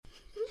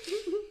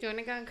you want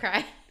to go and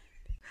cry?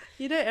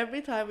 You know,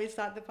 every time we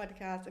start the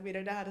podcast and we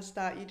don't know how to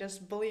start, you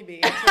just bully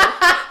me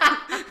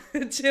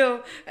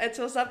until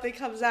something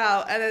comes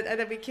out and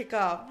then we kick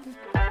off.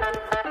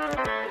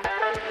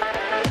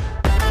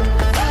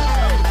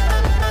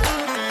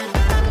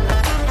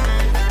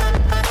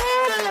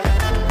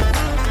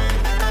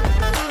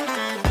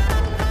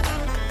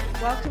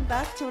 Welcome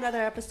back to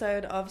another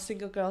episode of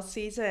Single Girl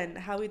Season.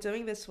 How are we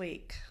doing this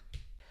week?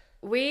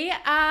 We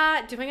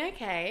are doing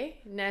okay.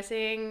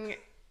 Nursing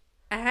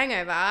a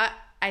hangover,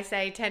 I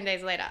say 10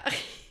 days later.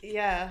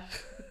 Yeah.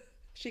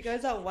 She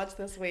goes out once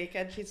this week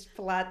and she's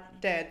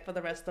flat dead for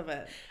the rest of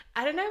it.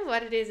 I don't know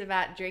what it is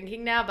about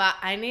drinking now, but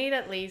I need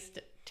at least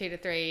 2 to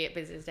 3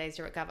 business days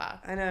to recover.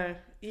 I know.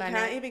 You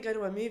can't even go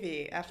to a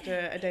movie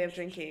after a day of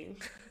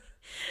drinking.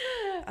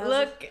 I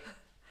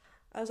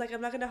was like, I'm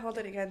not going to hold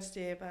it against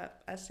you,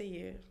 but I see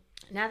you.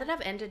 Now that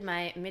I've entered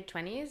my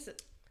mid-20s,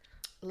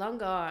 long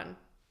gone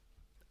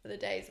are the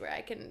days where I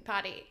can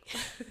party.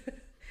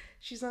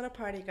 She's not a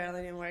party girl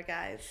anymore,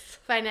 guys.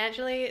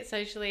 Financially,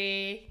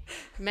 socially,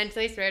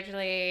 mentally,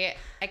 spiritually,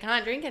 I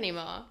can't drink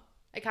anymore.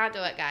 I can't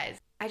do it, guys.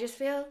 I just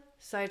feel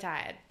so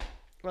tired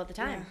all the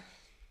time.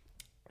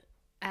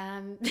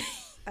 Yeah.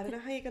 I don't know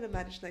how you're going to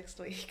manage next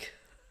week.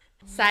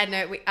 Side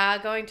note, we are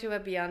going to a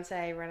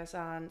Beyonce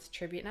Renaissance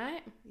tribute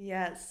night.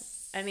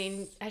 Yes. I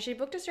mean, has she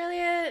booked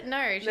Australia?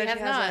 No, she has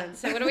not. Hasn't.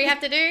 So what do we have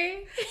to do?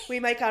 We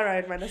make our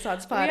own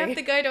Renaissance party. We have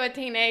to go to a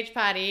teenage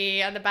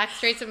party on the back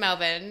streets of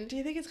Melbourne. Do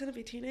you think it's going to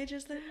be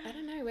teenagers there? I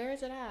don't know. Where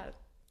is it at?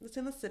 It's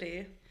in the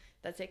city.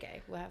 That's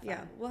okay. We'll have fun.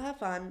 Yeah, we'll have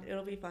fun.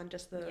 It'll be fun,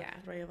 just the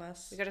three of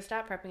us. We got to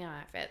start prepping our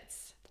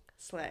outfits.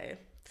 Slay.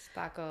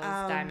 Sparkles,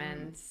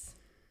 diamonds.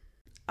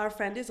 Our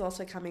friend is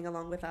also coming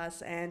along with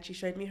us and she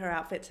showed me her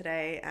outfit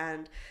today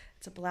and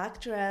it's a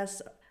black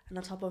dress and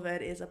on top of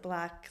it is a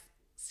black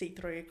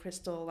see-through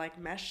crystal like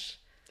mesh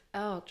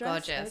dress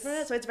gorgeous. over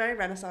it. So it's very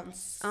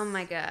Renaissance. Oh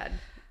my God.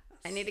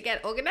 I need to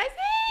get organizing.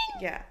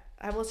 Yeah.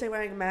 I will say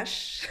wearing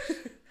mesh.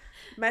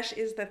 Mesh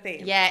is the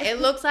theme. Yeah,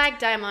 it looks like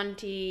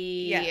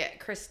Diamante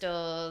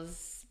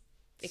crystals.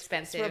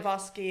 Expensive.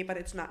 Swarovski, but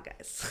it's not,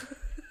 guys.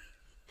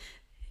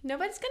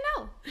 Nobody's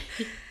gonna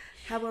know.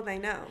 How will they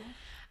know?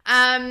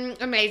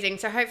 Amazing.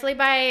 So hopefully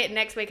by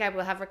next week I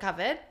will have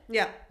recovered.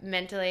 Yeah.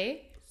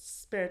 Mentally.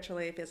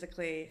 Spiritually,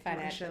 physically,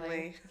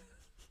 financially.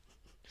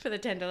 For the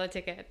 $10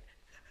 ticket.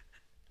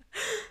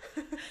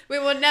 We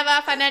will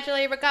never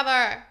financially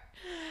recover.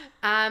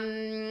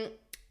 In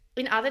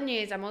other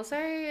news, I'm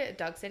also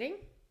dog sitting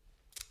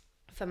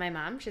for my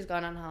mum. She's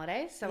gone on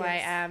holidays. So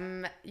I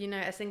am,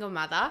 a single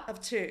mother.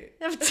 Of two.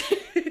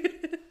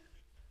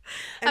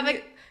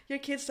 Your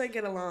kids don't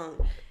get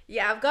along.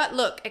 Yeah,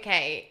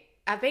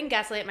 I've been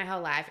gaslit my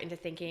whole life into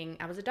thinking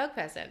I was a dog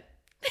person.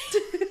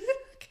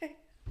 Okay.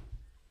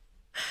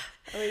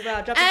 I mean,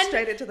 wow, jumping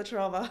straight into the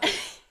trauma.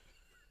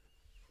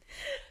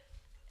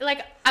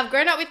 I've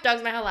grown up with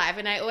dogs my whole life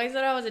and I always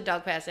thought I was a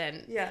dog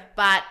person. Yeah.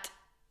 But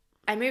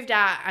I moved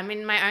out. I'm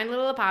in my own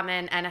little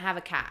apartment and I have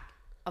a cat.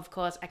 Of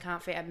course, I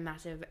can't fit a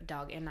massive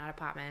dog in that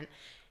apartment.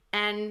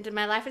 And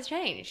my life has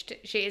changed.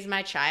 She is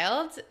my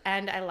child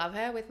and I love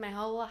her with my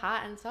whole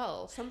heart and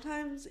soul.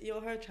 Sometimes you're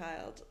her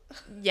child.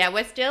 Yeah,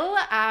 we're still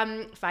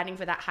fighting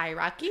for that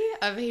hierarchy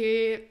of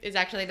who is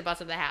actually the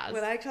boss of the house.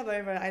 When I come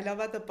over, I know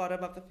I'm at the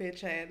bottom of the food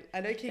chain.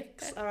 I know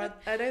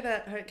I know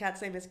that her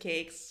cat's name is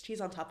Keeks.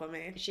 She's on top of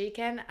me. She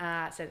can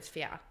sense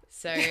fear.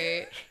 So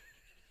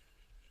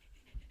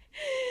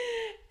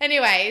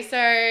anyway, so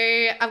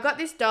I've got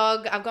this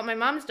dog. I've got my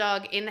mum's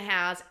dog in the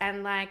house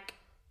and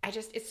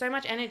it's so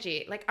much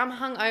energy. I'm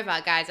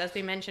hungover, guys, as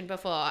we mentioned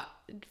before,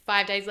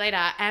 5 days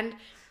later. And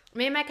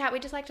me and my cat, we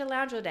just like to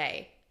lounge all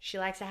day. She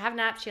likes to have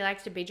naps. She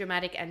likes to be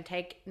dramatic and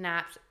take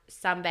naps,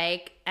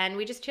 sunbake. And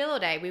we just chill all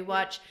day. We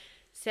watch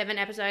 7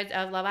 episodes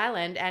of Love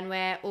Island and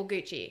we're all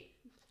Gucci.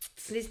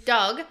 This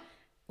dog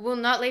will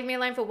not leave me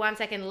alone for 1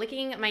 second,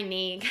 licking my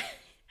knee.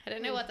 I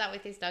don't know what's up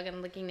with this dog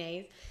and licking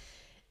knees.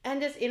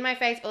 And just in my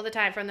face all the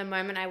time from the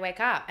moment I wake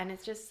up. And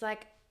it's just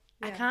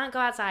I can't go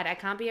outside. I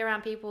can't be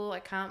around people. I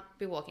can't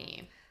be walking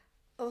you.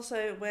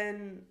 Also,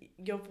 when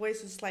your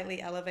voice is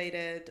slightly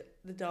elevated,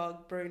 the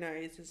dog, Bruno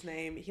is his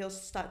name, he'll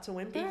start to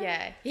whimper.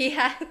 Yeah. He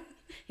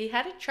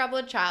had a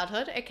troubled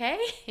childhood, okay?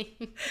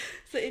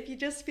 So if you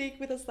just speak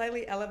with a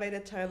slightly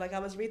elevated tone, I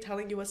was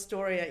retelling you a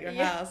story at your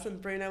house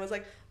and Bruno was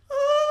like,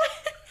 oh.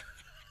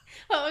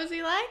 What was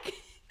he like?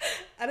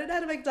 I don't know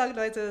how to make dog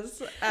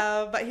noises,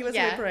 but he was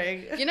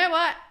whimpering. You know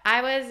what?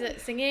 I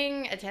was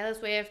singing a Taylor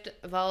Swift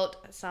Vault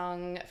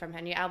song from her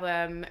new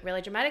album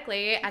really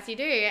dramatically, as you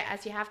do,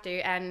 as you have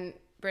to, and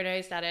Bruno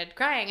started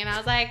crying, and I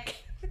was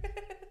like,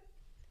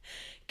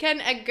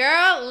 can a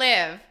girl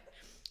live?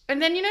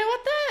 And then you know what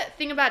the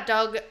thing about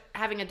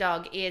having a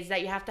dog is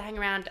that you have to hang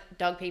around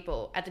dog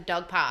people at the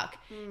dog park,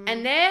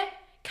 and they're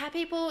cat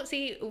people.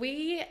 See,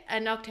 we are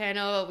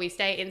nocturnal. We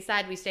stay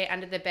inside. We stay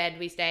under the bed.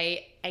 We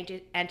stay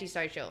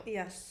antisocial.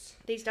 Yes.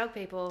 These dog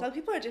people. Dog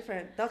people are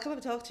different. They'll come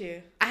and talk to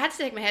you. I had to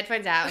take my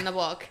headphones out on the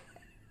walk,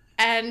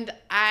 and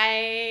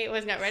I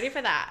was not ready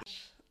for that.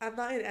 I'm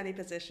not in any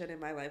position in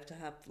my life to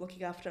have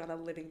looking after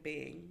another living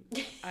being.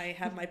 I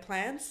have my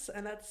plants,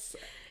 and that's...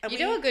 And you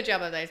do a good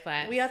job of those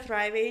plants. We are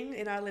thriving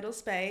in our little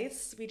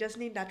space. We just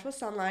need natural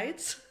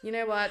sunlight. You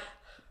know what?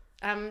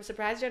 I'm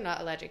surprised you're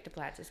not allergic to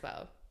plants as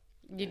well.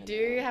 You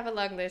do have a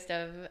long list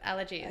of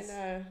allergies.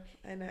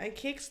 I know. And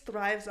Kix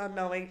thrives on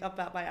knowing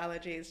about my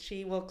allergies.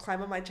 She will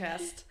climb on my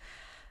chest.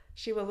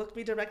 She will look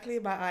me directly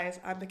in my eyes.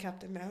 I'm the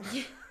captain now.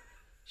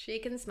 She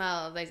can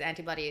smell those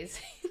antibodies.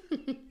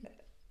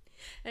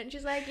 And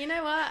she's like, you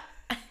know what?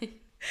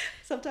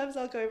 Sometimes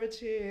I'll go over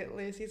to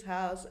Lucy's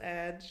house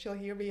and she'll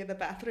hear me in the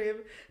bathroom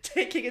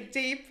taking a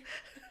deep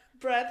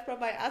breath from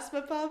my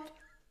asthma pump.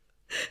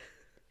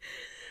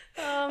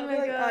 Oh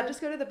my God. Just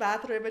go to the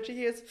bathroom, and she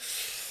hears...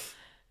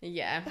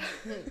 Yeah.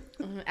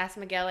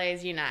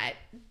 Asthma-gales unite.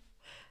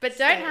 But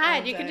don't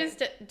hide. You can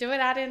just do it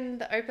out in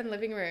the open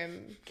living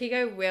room.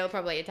 Kiko will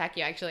probably attack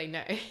you, actually.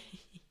 No.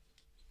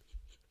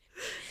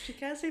 She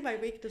can't see my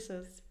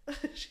weaknesses.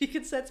 She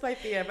can sense my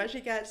fear, but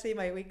she can't see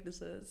my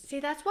weaknesses. See,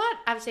 that's what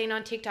I've seen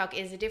on TikTok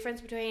is the difference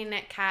between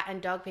cat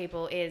and dog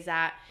people is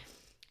that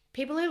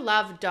people who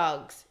love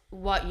dogs,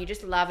 you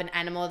just love an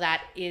animal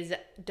that is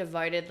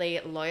devotedly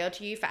loyal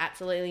to you for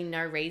absolutely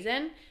no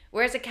reason.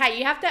 Whereas a cat,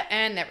 you have to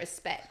earn their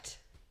respect.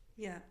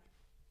 Yeah.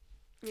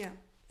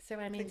 So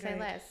I mean, say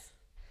less.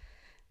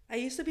 I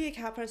used to be a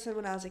cat person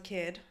when I was a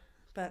kid,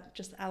 but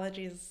just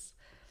allergies.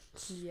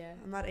 Yeah.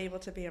 I'm not able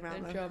to be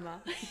around them.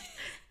 Trauma.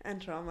 And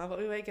trauma, but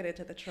we won't get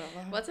into the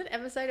trauma. What's an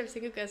episode of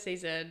Single Girl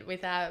Season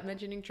without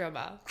mentioning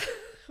trauma?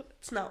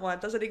 It's not one.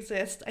 It doesn't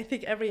exist. I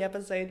think every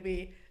episode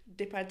we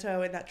dip our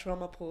toe in that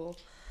trauma pool.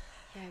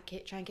 Yeah,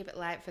 try and keep it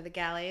light for the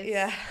galleys.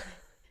 Yeah.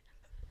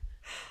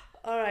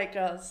 All right,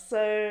 girls.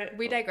 So...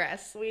 We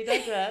digress.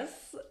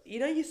 You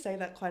know, you say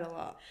that quite a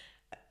lot.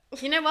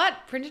 You know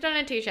what? Print it on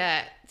a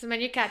t-shirt. It's my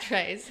new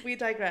catchphrase. We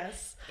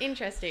digress.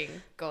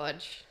 Interesting.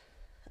 Gorge.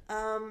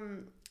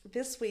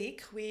 This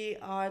week we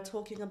are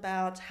talking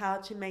about how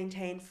to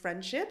maintain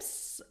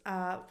friendships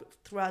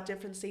throughout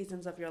different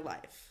seasons of your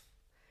life.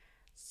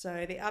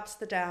 So the ups,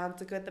 the downs,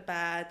 the good, the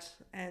bad,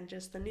 and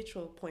just the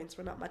neutral points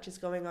where not much is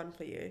going on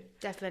for you.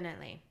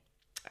 Definitely.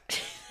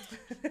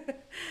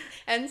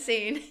 And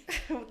scene.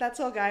 That's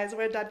all, guys.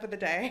 We're done for the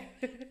day.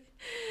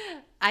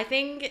 I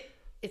think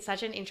it's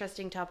such an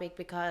interesting topic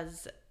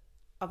because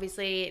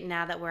obviously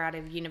now that we're out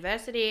of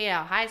university or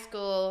high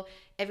school,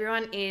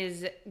 everyone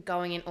is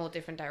going in all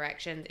different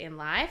directions in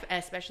life,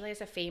 especially as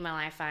a female.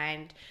 I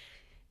find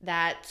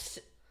that,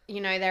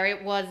 you know,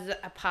 there was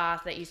a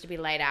path that used to be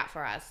laid out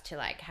for us to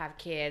like have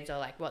kids or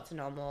like what's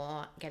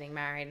normal, getting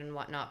married and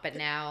whatnot. But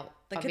now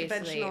the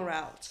conventional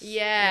route.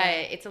 Yeah,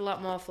 it's a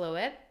lot more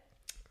fluid.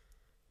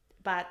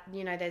 But,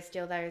 you know, there's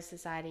still those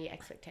society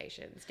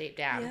expectations deep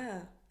down.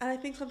 Yeah. And I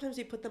think sometimes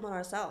we put them on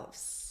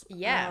ourselves.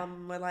 Yeah.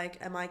 We're like,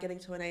 am I getting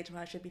to an age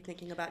where I should be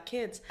thinking about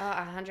kids? Oh,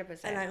 100%.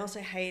 And I also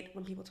hate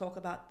when people talk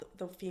about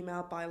the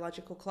female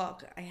biological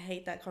clock. I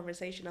hate that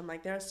conversation. I'm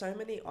like, there are so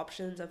many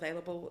options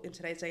available in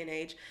today's day and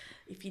age.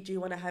 If you do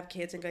want to have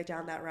kids and go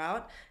down that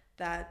route,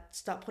 that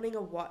stop putting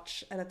a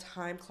watch and a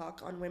time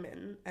clock on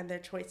women and their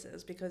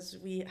choices, because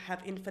we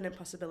have infinite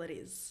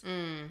possibilities.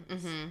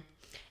 Mm-hmm.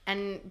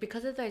 And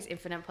because of those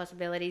infinite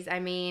possibilities, I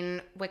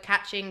mean, we're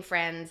catching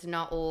friends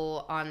not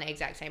all on the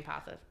exact same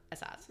path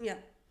as us.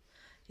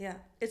 Yeah.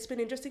 It's been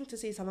interesting to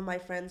see some of my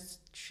friends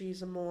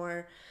choose a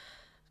more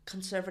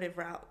conservative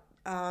route.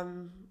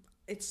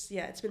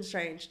 It's been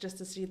strange just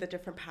to see the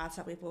different paths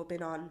that we've all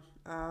been on.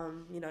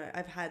 You know,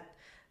 I've had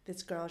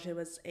this girl, she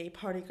was a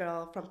party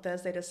girl from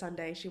Thursday to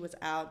Sunday. She was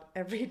out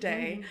every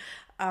day.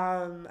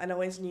 And I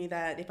always knew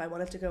that if I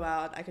wanted to go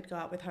out, I could go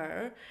out with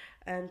her.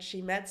 And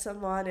she met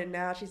someone, and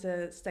now she's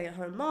a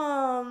stay-at-home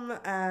mom,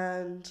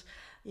 and,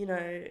 you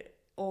know,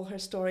 all her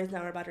stories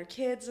now are about her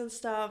kids and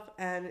stuff.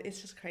 And it's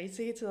just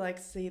crazy to like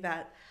see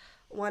that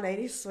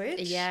 180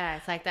 switch. Yeah,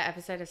 it's like that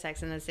episode of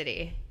Sex and the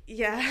City.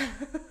 Yeah.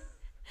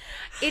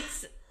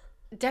 It's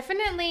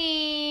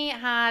definitely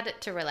hard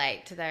to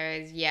relate to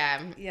those.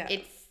 Yeah.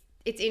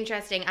 It's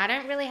interesting. I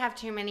don't really have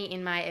too many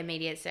in my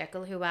immediate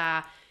circle who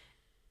are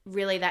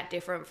really that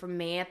different from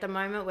me at the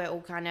moment. We're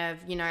all kind of,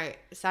 you know,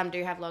 some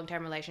do have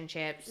long-term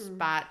relationships,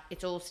 but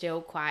it's all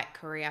still quite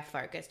career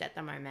focused at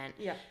the moment.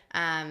 Yeah.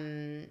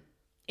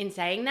 In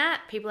saying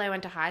that, people I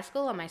went to high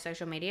school on my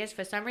social medias,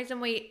 for some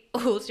reason we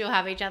all still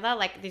have each other.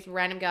 Like this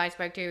random guy I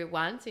spoke to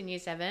once in year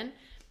 7.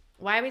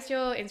 Why are we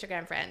still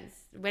Instagram friends?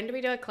 When do we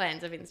do a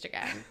cleanse of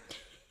Instagram?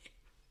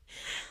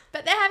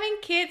 But they're having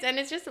kids, and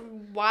it's just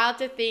wild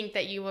to think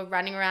that you were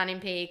running around in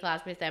PE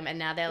class with them and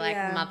now they're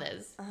like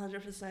mothers.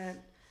 100%.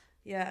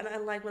 Yeah,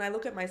 and like when I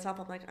look at myself,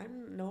 I'm like,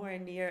 I'm nowhere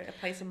near a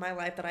place in my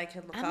life that I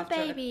can look after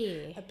a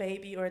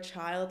baby or a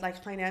child,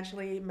 like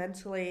financially,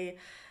 mentally,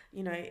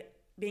 you know,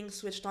 being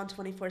switched on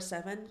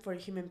 24/7 for a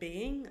human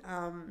being.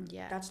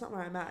 That's not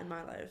where I'm at in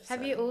my life.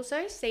 Have you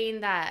also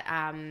seen that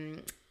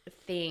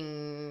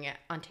thing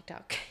on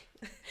TikTok?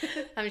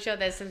 I'm sure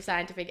there's some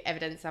scientific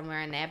evidence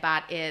somewhere in there,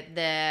 but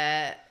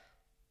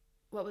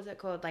what was it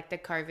called? Like the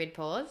COVID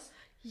pause?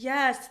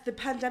 Yes, the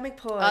pandemic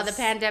pause. Oh, the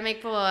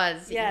pandemic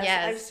pause.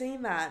 Yes, I've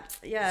seen that.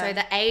 Yeah. So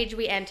the age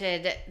we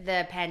entered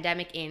the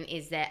pandemic in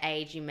is the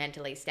age you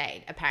mentally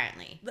stayed,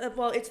 apparently.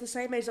 Well, it's the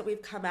same age that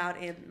we've come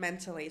out in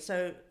mentally.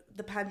 So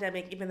the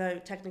pandemic, even though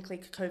technically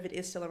COVID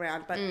is still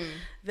around, but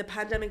the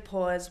pandemic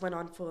pause went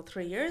on for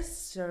 3 years.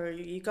 So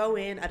you go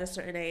in at a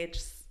certain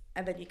age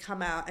and then you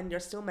come out and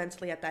you're still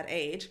mentally at that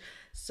age.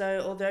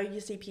 So although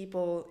you see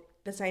people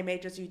the same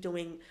age as you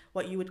doing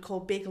what you would call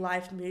big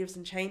life moves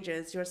and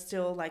changes, you're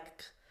still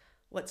like,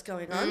 what's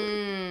going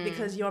on?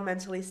 Because you're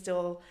mentally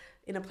still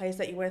in a place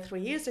that you were 3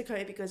 years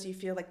ago, because you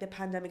feel like the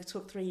pandemic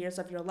took 3 years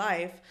of your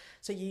life.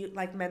 So you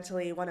like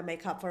mentally want to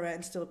make up for it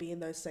and still be in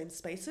those same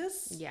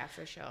spaces. Yeah,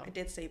 for sure. I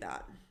did see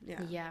that.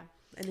 Yeah. Yeah.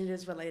 And it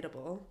is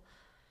relatable.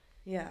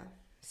 Yeah.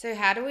 So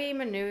how do we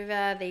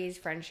maneuver these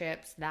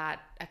friendships that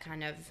are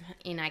kind of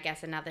in, I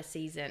guess, another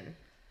season?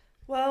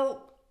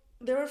 Well,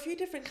 there are a few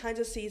different kinds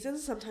of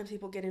seasons. Sometimes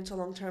people get into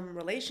long-term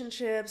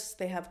relationships.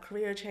 They have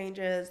career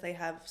changes. They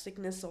have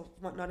sickness or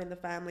whatnot in the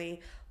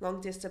family.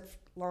 Long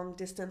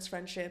distance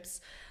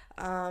friendships.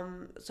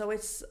 So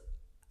it's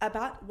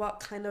about what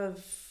kind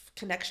of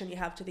connection you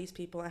have to these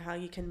people and how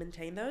you can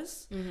maintain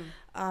those.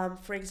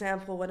 For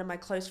example, one of my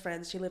close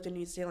friends, she lived in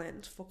New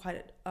Zealand for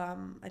quite,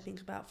 I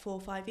think about 4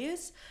 or 5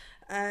 years,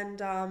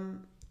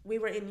 and we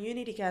were in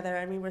uni together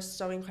and we were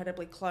so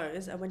incredibly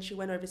close. And when she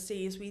went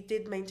overseas, we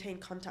did maintain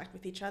contact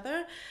with each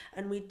other,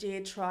 and we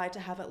did try to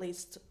have at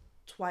least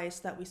twice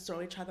that we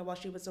saw each other while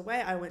she was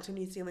away. I went to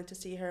New Zealand to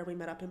see her. We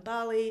met up in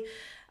Bali.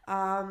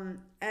 And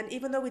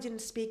even though we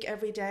didn't speak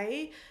every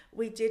day,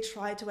 we did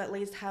try to at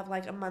least have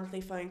like a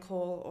monthly phone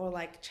call or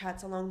like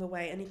chats along the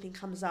way. Anything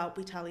comes up,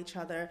 we tell each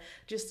other,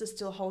 just to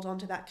still hold on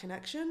to that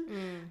connection.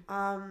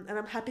 And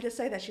I'm happy to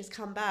say that she's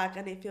come back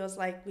and it feels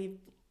like we've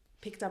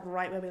picked up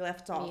right where we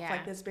left off.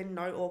 Like there's been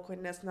no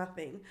awkwardness,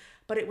 nothing.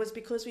 But it was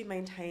because we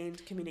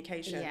maintained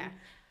communication. Yeah.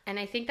 And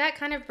I think that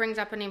kind of brings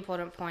up an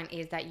important point,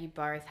 is that you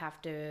both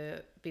have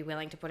to be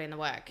willing to put in the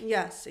work.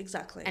 Yes,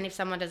 exactly. And if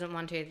someone doesn't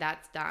want to,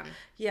 that's done.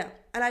 Yeah.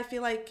 And I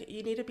feel like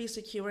you need to be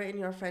secure in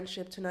your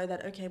friendship to know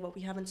that, okay, well,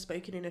 we haven't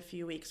spoken in a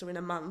few weeks or in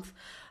a month.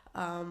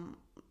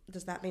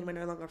 Does that mean we're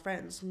no longer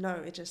friends? No,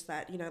 it's just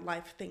that, you know,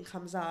 life thing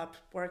comes up,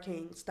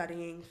 working,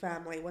 studying,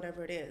 family,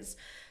 whatever it is.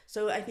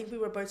 So I think we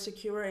were both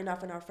secure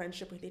enough in our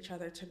friendship with each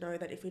other to know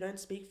that if we don't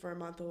speak for a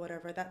month or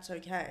whatever, that's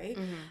okay.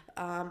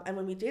 And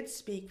when we did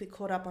speak, we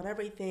caught up on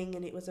everything,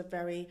 and it was a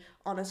very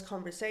honest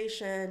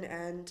conversation,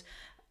 and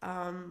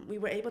we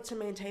were able to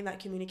maintain that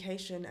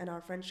communication, and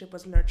our friendship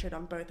was nurtured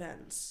on both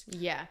ends.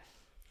 Yeah.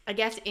 I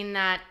guess in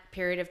that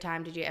period of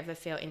time, did you ever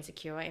feel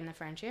insecure in the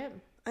friendship?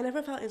 I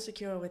never felt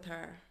insecure with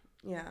her.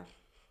 Yeah.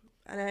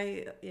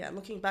 And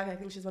looking back, I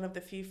think she's one of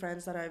the few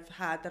friends that I've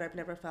had that I've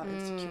never felt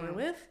insecure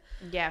with.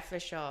 Yeah, for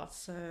sure.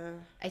 So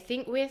I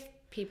think with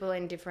people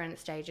in different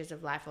stages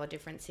of life or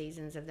different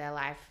seasons of their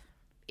life,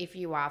 if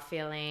you are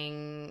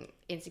feeling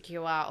insecure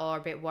or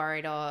a bit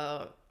worried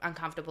or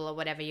uncomfortable or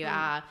whatever you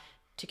are,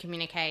 to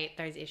communicate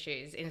those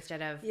issues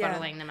instead of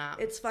bottling them up.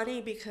 It's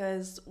funny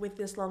because with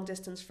this long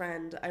distance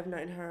friend, I've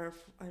known her,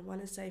 I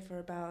want to say, for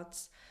about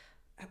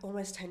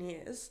almost 10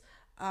 years.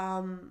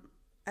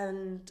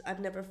 And I've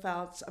never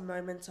felt a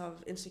moment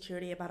of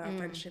insecurity about our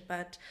friendship.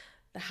 But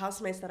the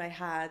housemates that I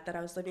had, that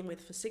I was living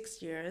with for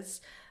 6 years,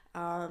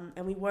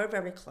 and we were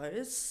very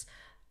close,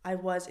 I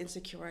was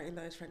insecure in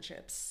those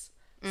friendships.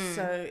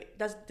 So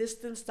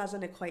distance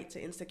doesn't equate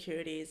to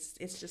insecurities.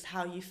 It's just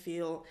how you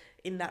feel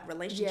in that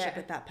relationship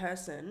with that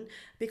person,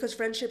 because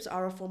friendships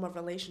are a form of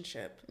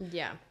relationship.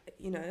 Yeah.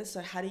 You know,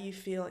 so how do you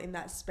feel in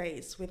that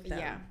space with them?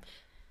 Yeah.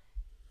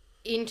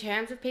 In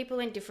terms of people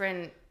in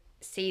different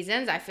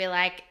seasons, I feel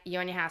like you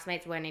and your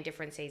housemates weren't in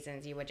different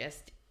seasons. You were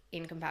just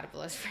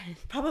incompatible as friends.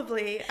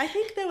 Probably. I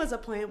think there was a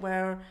point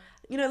where,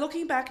 you know,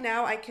 looking back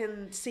now, I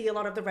can see a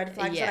lot of the red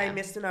flags that I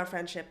missed in our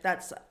friendship.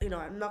 That's, you know,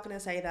 I'm not going to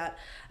say that.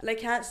 And I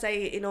can't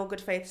say in all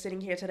good faith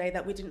sitting here today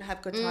that we didn't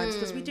have good times,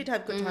 because we did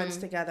have good times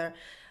together.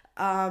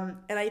 And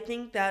I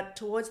think that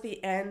towards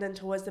the end and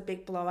towards the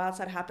big blowouts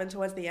that happened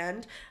towards the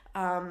end,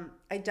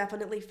 I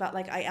definitely felt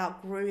like I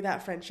outgrew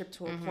that friendship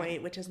to a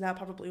point, which is now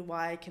probably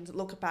why I can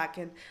look back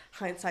in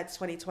hindsight's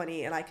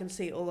 2020 and I can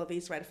see all of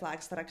these red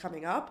flags that are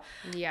coming up.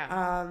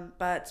 Yeah.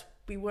 But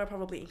we were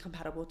probably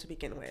incompatible to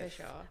begin with.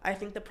 For sure. I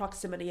think the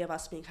proximity of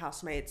us being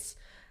housemates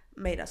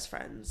made us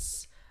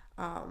friends.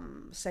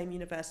 Same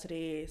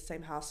university,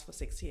 same house for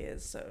 6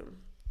 years. So,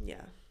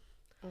 yeah.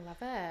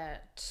 Love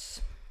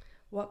it.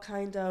 What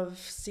kind of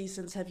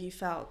seasons have you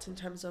felt in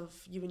terms of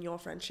you and your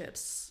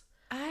friendships?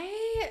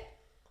 I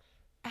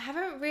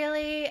haven't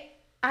really,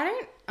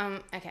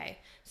 okay.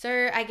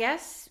 So I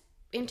guess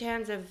in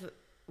terms of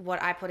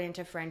what I put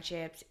into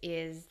friendships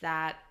is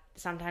that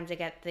sometimes I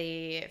get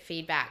the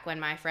feedback when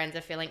my friends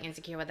are feeling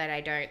insecure that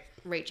I don't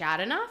reach out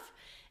enough,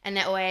 and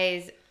they're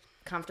always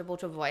comfortable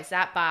to voice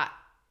that, but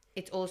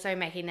it's also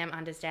making them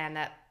understand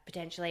that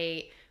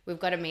potentially we've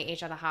got to meet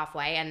each other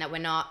halfway, and that we're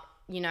not,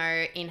 you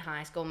know, in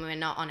high school and we're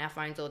not on our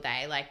phones all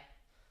day. Like,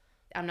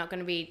 I'm not going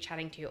to be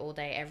chatting to you all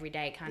day, every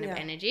day kind of Yeah.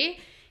 energy.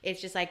 It's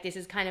just like, this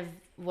is kind of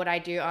what I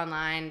do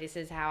online. This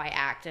is how I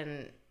act,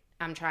 and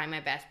I'm trying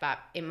my best, but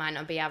it might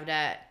not be able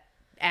to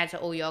answer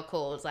all your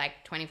calls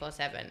like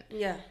 24/7.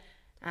 Yeah.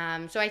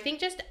 So I think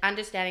just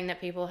understanding that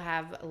people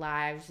have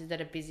lives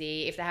that are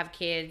busy, if they have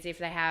kids, if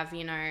they have,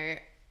 you know,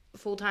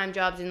 full-time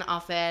jobs in the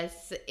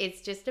office,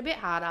 it's just a bit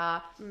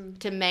harder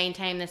to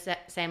maintain the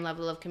same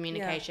level of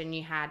communication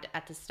you had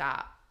at the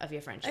start of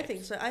your friendship. I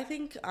think so. I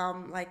think,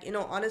 like, in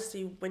all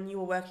honesty, when you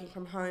were working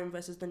from home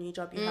versus the new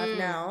job you have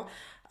now,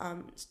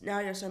 now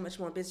you're so much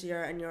more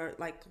busier and your,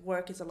 like,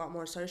 work is a lot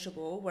more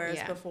sociable,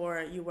 whereas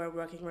before you were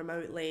working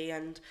remotely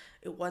and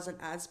it wasn't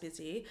as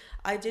busy.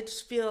 I did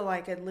feel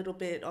like a little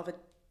bit of a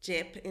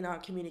dip in our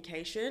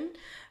communication,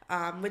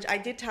 which I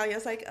did tell you. I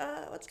was like,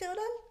 what's going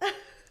on?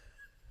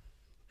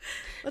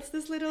 What's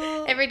this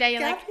little every day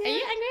you're like, here? are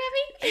you angry at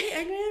me? Are you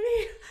angry at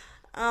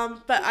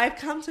me? But I've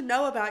come to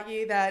know about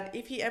you that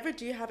if you ever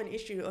do have an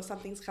issue or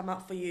something's come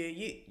up for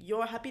you,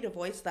 you're happy to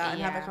voice that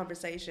and have a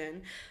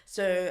conversation.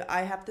 So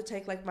I have to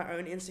take like my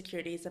own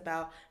insecurities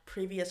about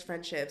previous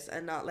friendships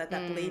and not let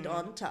that bleed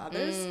on to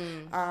others.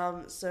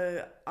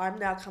 So I'm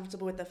now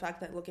comfortable with the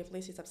fact that, look, if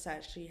Lucy's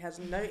upset, she has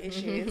no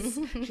issues.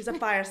 She's a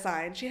fire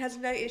sign. She has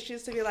no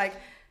issues to be like,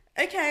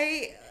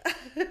 okay,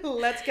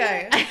 let's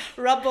go.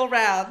 Rumble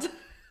round.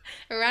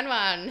 Run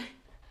one.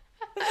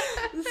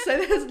 So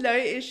there's no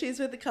issues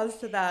when it comes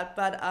to that.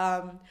 But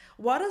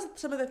what are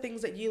some of the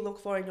things that you look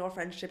for in your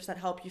friendships that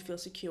help you feel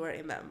secure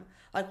in them?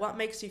 Like, what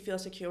makes you feel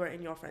secure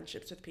in your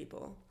friendships with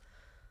people?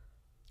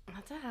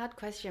 That's a hard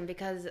question,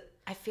 because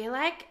I feel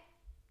like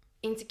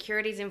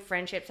insecurities in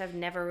friendships have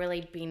never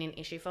really been an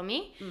issue for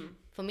me.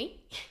 For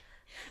me?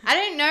 I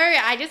don't know.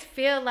 I just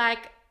feel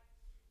like,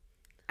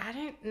 I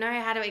don't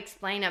know how to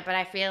explain it, but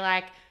I feel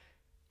like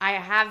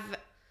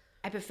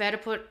I prefer to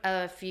put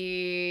a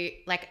few,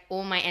 like,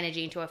 all my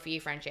energy into a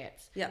few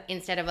friendships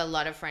instead of a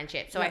lot of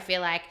friendships. So I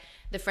feel like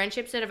the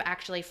friendships that have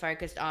actually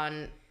focused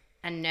on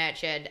and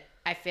nurtured,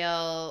 I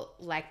feel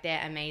like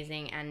they're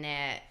amazing and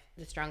they're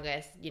the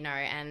strongest, you know,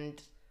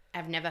 and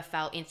I've never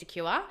felt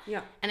insecure.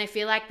 Yeah. And I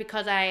feel like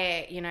because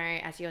I, you know,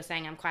 as you were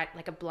saying, I'm quite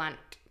like a blunt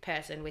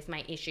person with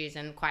my issues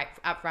and quite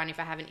upfront if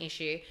I have an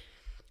issue.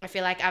 I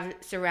feel like I've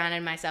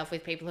surrounded myself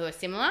with people who are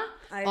similar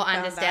or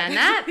understand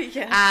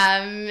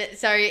that.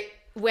 So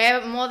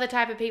we're more the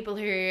type of people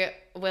who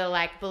will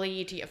like bully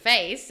you to your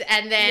face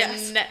and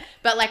then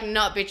but like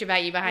not bitch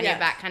about you behind your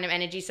back kind of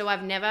energy. So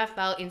I've never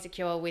felt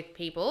insecure with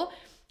people,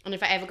 and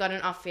if I ever got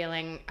an off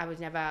feeling, I was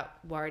never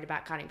worried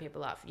about cutting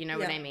people off, you know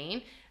what I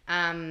mean?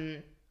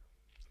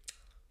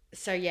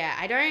 So yeah,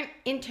 I don't,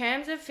 in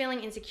terms of feeling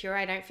insecure,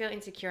 I don't feel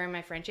insecure in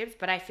my friendships,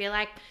 but I feel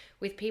like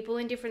with people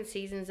in different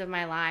seasons of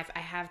my life, I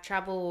have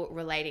trouble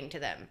relating to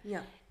them.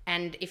 Yeah.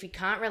 And if you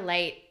can't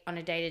relate on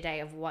a day-to-day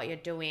of what you're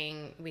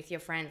doing with your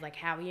friends, like,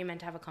 how are you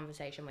meant to have a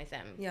conversation with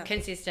them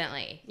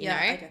consistently, you know?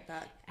 I get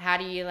that. How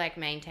do you, like,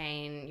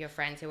 maintain your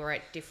friends who are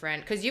at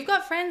different... Because you've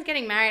got friends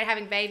getting married,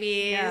 having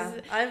babies. Yeah.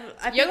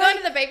 You're going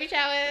to the baby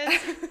showers.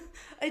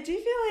 I do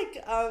feel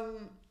like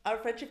our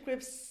friendship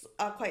groups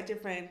are quite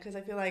different, because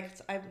I feel like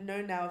I've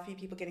known now a few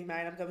people getting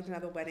married. I'm going to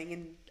another wedding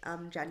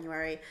in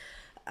January.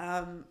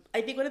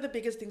 I think one of the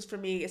biggest things for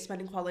me is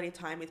spending quality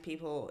time with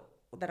people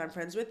that I'm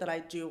friends with, that I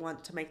do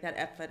want to make that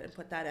effort and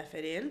put that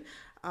effort in.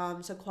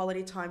 So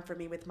quality time for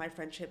me with my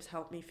friendships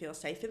help me feel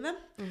safe in them.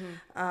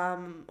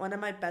 One of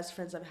my best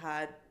friends I've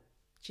had,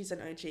 she's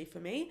an OG for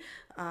me.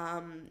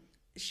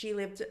 She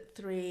lived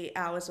 3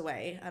 hours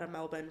away out of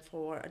Melbourne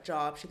for a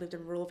job. She lived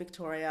in rural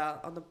Victoria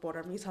on the border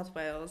of New South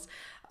Wales.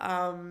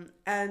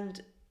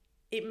 And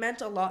it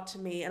meant a lot to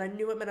me, and I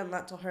knew it meant a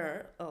lot to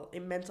her. Oh,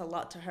 it meant a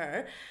lot to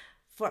her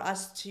for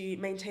us to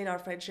maintain our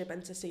friendship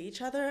and to see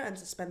each other and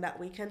to spend that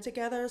weekend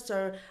together.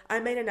 So I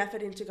made an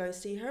effort to go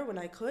see her when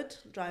I could,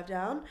 drive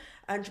down.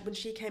 And when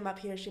she came up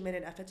here, she made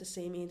an effort to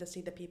see me and to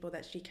see the people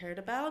that she cared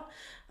about.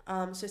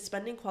 So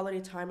spending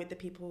quality time with the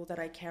people that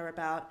I care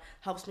about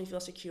helps me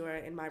feel secure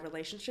in my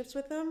relationships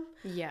with them.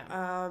 Yeah.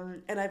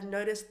 And I've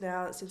noticed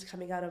now, since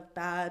coming out of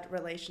bad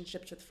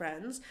relationships with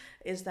friends,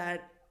 is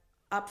that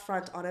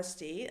upfront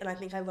honesty, and I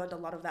think I learned a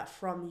lot of that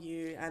from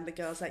you and the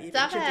girls that you've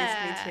introduced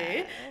me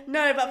to.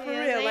 No, but for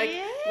real, like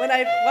when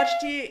I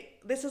watched you,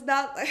 this is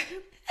not like,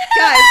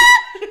 guys,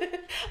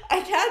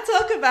 I can't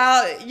talk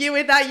about you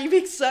without you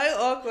being so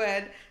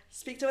awkward.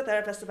 Speak to a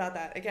therapist about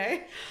that,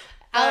 okay?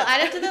 I'll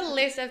add it to the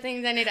list of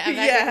things I need to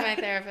unpack with my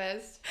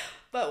therapist.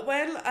 But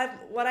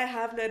what I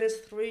have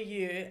noticed through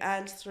you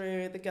and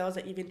through the girls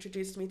that you've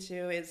introduced me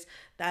to is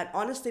that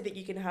honesty that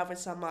you can have with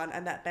someone,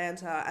 and that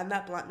banter and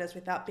that bluntness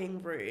without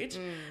being rude,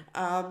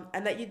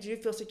 and that you do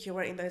feel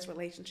secure in those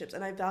relationships.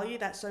 And I value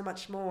that so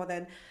much more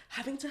than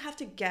having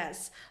to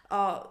guess,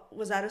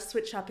 was that a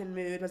switch up in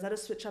mood? Was that a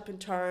switch up in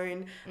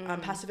tone?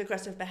 Passive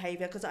aggressive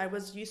behavior? Because I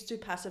was used to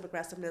passive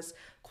aggressiveness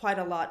quite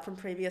a lot from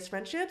previous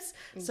friendships.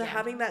 So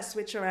having that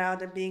switch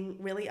around and being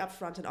really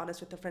upfront and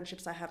honest with the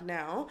friendships I have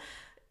now,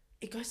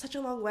 it goes such a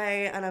long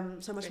way, and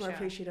I'm so much more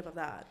appreciative of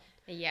that.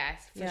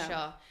 Yes, for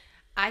sure.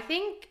 I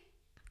think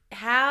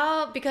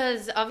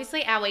because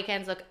obviously our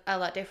weekends look a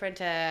lot different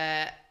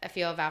to a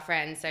few of our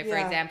friends. So for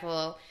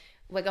example,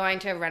 we're going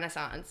to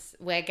Renaissance.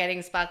 We're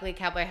getting sparkly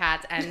cowboy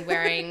hats and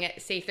wearing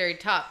see-through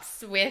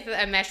tops with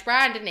a mesh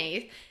bra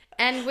underneath.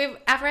 And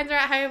our friends are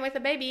at home with a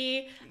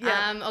baby,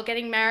 or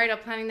getting married or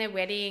planning their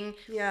wedding.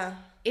 Yeah.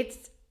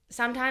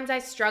 Sometimes I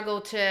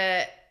struggle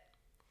to,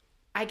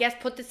 I guess,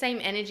 put the same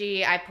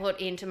energy I put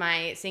into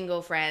my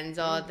single friends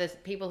or the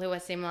people who are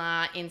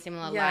similar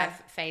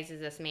life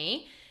phases as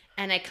me.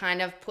 And I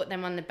kind of put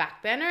them on the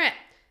back burner,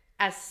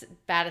 as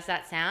bad as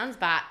that sounds.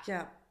 But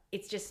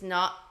it's just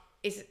not,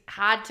 it's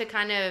hard to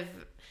kind of,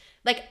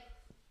 like,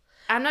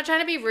 I'm not trying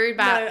to be rude,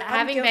 but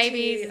having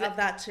babies.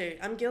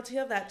 I'm guilty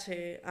of that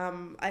too.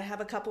 I have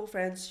a couple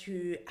friends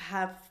who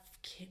have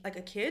like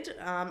a kid,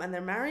 and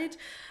they're married,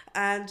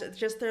 and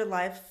just their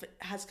life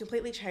has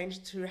completely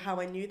changed to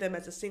how I knew them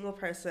as a single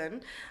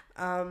person.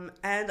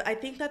 And I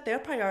think that their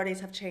priorities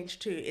have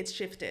changed too. It's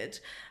shifted.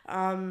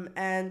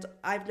 And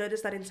I've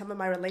noticed that in some of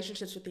my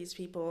relationships with these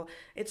people,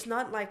 it's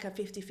not like a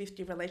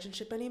 50-50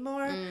 relationship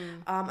anymore.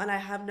 And I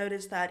have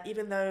noticed that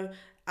even though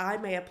I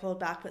may have pulled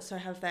back, but so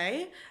have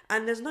they.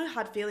 And there's no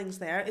hard feelings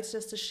there. It's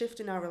just a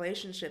shift in our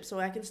relationship. So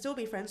I can still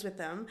be friends with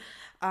them.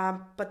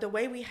 But the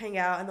way we hang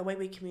out and the way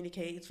we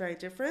communicate is very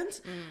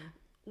different.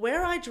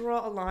 Where I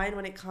draw a line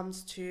when it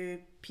comes to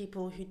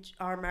people who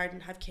are married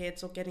and have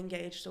kids or get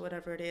engaged or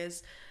whatever it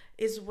is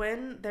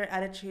when their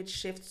attitude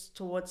shifts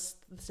towards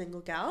the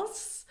single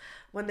gals,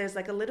 when there's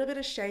like a little bit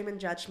of shame and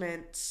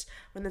judgment,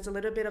 when there's a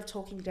little bit of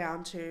talking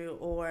down to,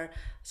 or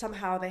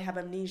somehow they have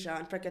amnesia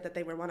and forget that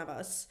they were one of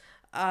us.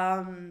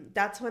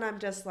 That's when I'm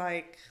just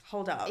like,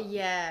 hold up.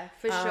 Yeah,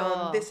 for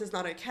sure. This is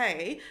not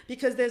okay,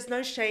 because there's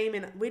no shame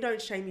in, we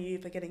don't shame you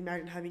for getting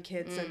married and having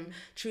kids and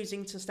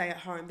choosing to stay at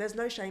home. There's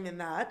no shame in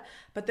that.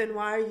 But then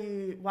why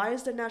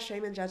is there now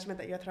shame and judgment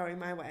that you're throwing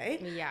my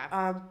way?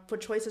 Yeah. For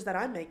choices that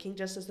I'm making,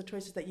 just as the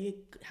choices that you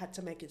had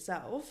to make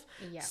yourself.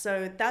 Yeah.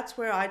 So that's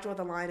where I draw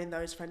the line in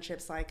those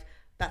friendships. Like,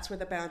 that's where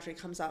the boundary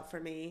comes up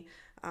for me.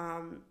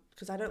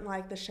 Because I don't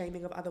like the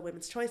shaming of other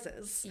women's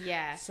choices.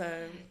 Yeah.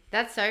 So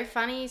that's so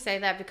funny you say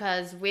that,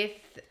 because with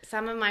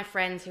some of my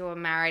friends who are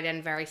married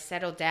and very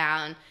settled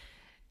down,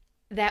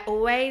 they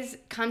always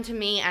come to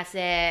me as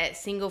their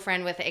single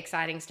friend with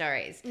exciting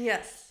stories.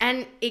 Yes.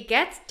 And it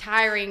gets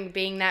tiring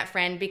being that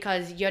friend,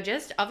 because you're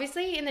just,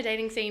 obviously in the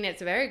dating scene,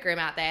 it's very grim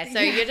out there. So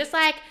you're just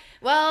like,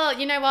 well,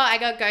 you know what? I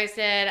got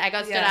ghosted. I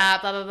got stood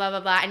up, blah, blah, blah, blah,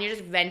 blah. And you're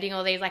just venting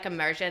all these like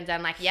emotions.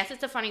 And like, yes,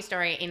 it's a funny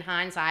story in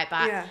hindsight,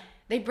 but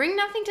they bring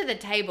nothing to the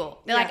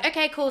table. They're like,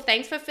 okay, cool.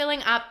 Thanks for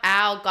filling up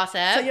our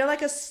gossip. So you're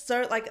like a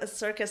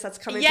circus that's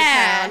coming to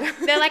town.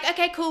 They're like,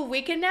 okay, cool.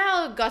 We can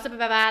now gossip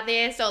about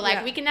this, or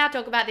like we can now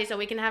talk about this, or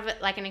we can have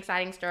like an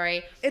exciting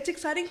story. It's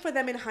exciting for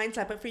them in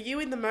hindsight, but for you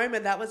in the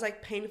moment, that was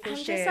like painful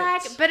shit. Just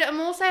like, but I'm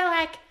also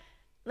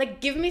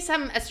like give me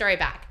a story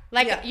back.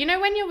 Like, you know,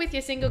 when you're with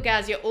your single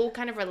girls, you're all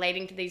kind of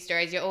relating to these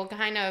stories. You're all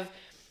kind of,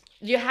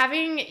 you're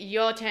having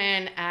your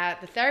turn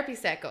at the therapy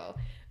circle.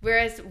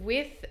 Whereas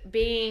with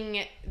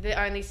being the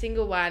only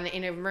single one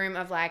in a room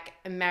of like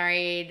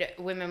married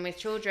women with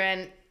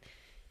children,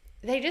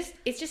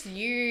 it's just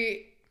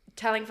you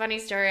telling funny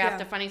story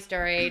after funny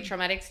story,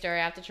 traumatic story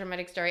after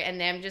traumatic story, and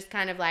them just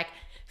kind of like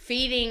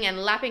feeding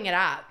and lapping it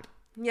up.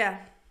 Yeah.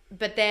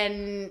 But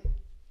then,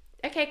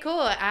 okay,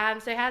 cool.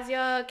 So how's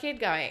your kid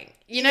going?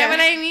 You know what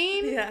I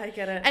mean? Yeah, I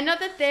get it. And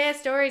not that their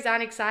stories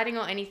aren't exciting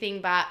or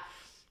anything, but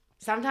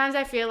sometimes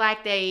I feel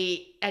like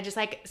they are just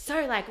like,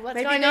 so like,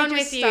 what's going on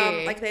with you?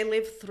 Like they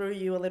live through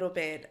you a little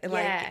bit and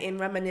like in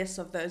reminisce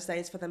of those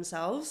days for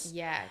themselves.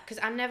 Yeah,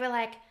 because I'm never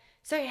like,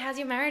 so how's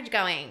your marriage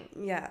going?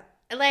 Yeah.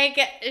 Like,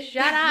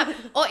 shut up.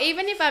 Or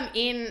even if I'm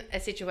in a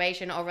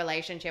situation or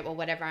relationship or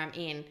whatever I'm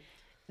in,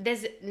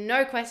 there's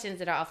no questions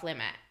that are off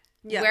limit.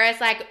 Yeah. Whereas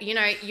like, you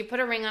know, you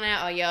put a ring on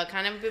it or you're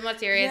kind of a bit more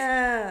serious.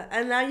 Yeah.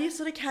 And now you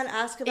sort of can't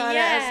ask about it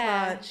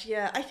as much.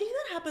 Yeah. I think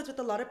that happens with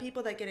a lot of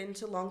people that get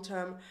into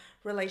long-term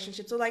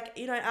relationships. Or like,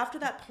 you know, after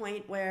that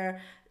point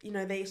where, you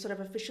know, they sort of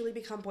officially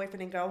become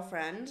boyfriend and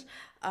girlfriend,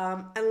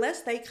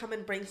 unless they come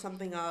and bring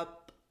something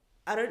up,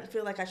 I don't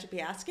feel like I should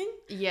be asking.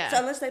 Yeah. So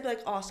unless they be like,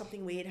 oh,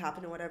 something weird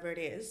happened or whatever it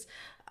is,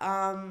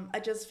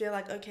 I just feel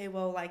like, okay,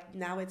 well, like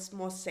now it's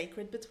more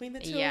sacred between the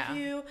two of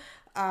you.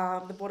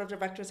 The board of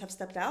directors have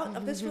stepped out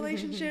of this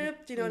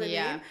relationship. Do you know what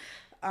I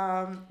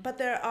mean? But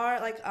there are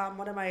like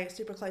one of my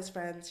super close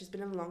friends. She's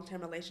been in a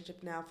long-term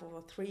relationship now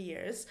for 3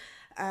 years,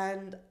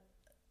 and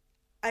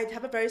I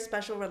have a very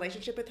special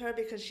relationship with her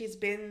because she's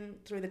been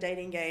through the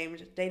dating game.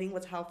 Dating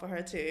was hell for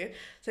her too.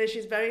 So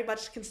she's very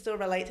much can still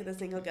relate to the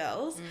single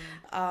girls.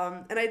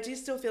 And I do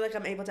still feel like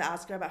I'm able to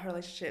ask her about her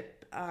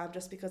relationship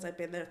just because I've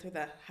been there through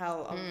the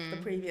hell of the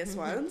previous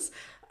ones.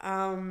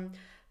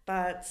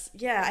 But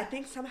yeah, I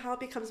think somehow it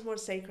becomes more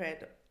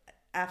sacred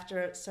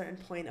after a certain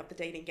point of the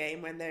dating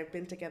game when they've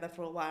been together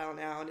for a while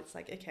now. And it's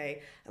like,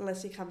 okay,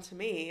 unless you come to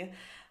me,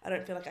 I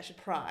don't feel like I should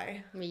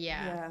pry.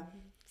 Yeah.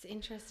 It's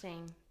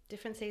interesting.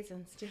 Different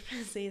seasons.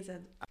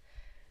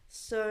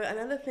 So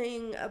another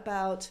thing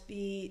about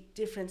the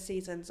different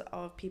seasons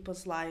of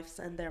people's lives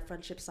and their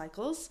friendship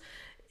cycles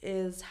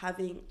is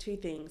having two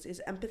things,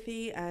 is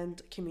empathy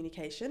and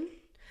communication.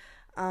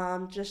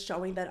 Just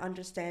showing that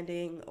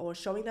understanding or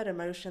showing that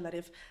emotion, that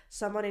if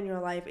someone in your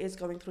life is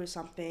going through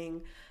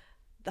something,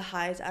 the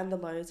highs and the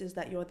lows, is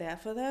that you're there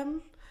for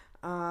them.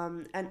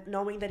 And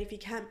knowing that if you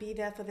can't be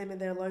there for them in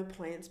their low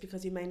points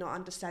because you may not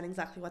understand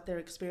exactly what they're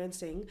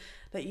experiencing,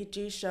 that you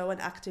do show an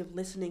active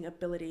listening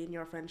ability in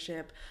your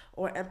friendship,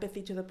 or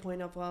empathy to the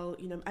point of, well,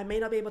 I may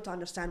not be able to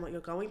understand what you're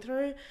going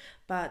through,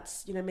 but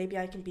maybe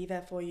I can be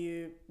there for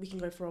you. We can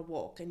go for a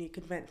walk and you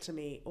can vent to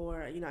me,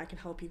 or I can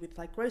help you with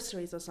like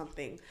groceries or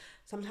something.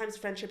 Sometimes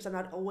friendships are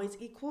not always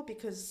equal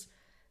because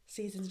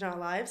seasons in our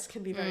lives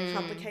can be very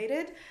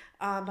complicated,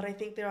 but I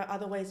think there are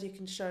other ways you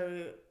can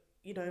show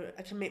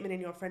a commitment in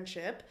your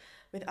friendship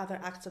with other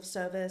acts of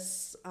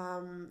service,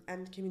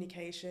 and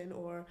communication,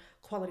 or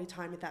quality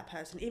time with that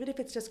person, even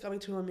if it's just going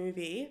to a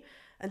movie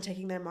and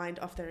taking their mind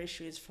off their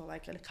issues for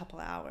like a couple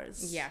of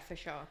hours. Yeah, for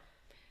sure.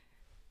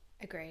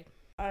 Agreed.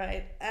 All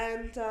right.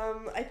 And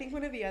I think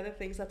one of the other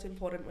things that's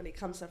important when it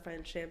comes to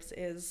friendships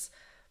is,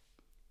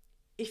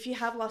 if you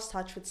have lost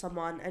touch with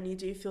someone and you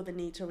do feel the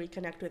need to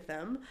reconnect with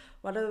them,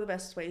 what are the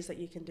best ways that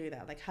you can do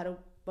that? Like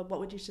what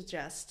would you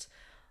suggest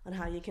on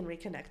how you can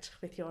reconnect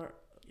with your,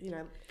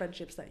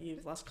 friendships that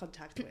you've lost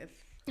contact with?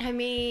 I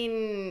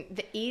mean,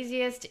 the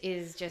easiest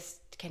is just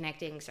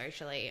connecting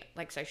socially,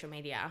 like social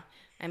media.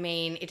 I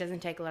mean, it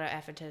doesn't take a lot of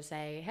effort to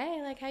say,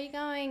 hey, like, how you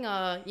going?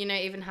 Or,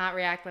 even heart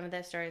react one of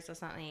their stories or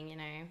something,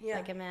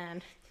 like a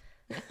man.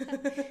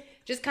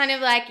 Just kind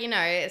of like,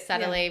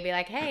 subtly be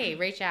like, hey,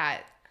 reach out.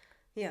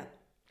 Yeah.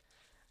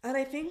 And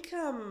I think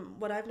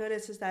what I've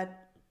noticed is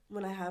that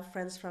when I have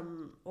friends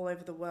from all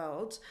over the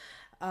world,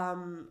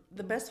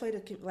 the best way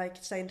to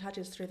stay in touch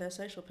is through their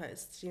social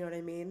posts. You know what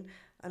I mean?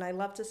 And I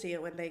love to see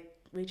it when they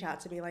reach out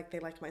to me, like they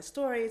like my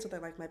stories, or they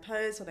like my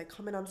posts, or they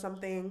comment on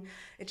something.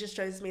 It just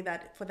shows me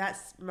that for that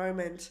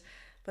moment,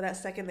 for that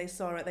second they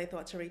saw it, they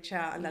thought to reach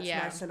out, and that's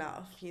nice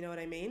enough. You know what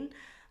I mean?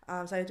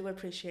 So I do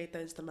appreciate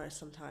those the most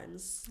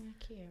sometimes.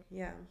 Thank you.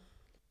 Yeah.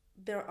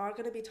 There are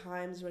going to be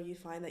times where you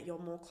find that you're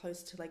more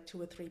close to like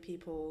 2 or 3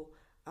 people,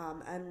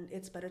 and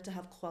it's better to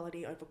have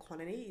quality over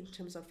quantity in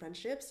terms of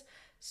friendships.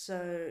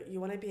 So you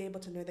want to be able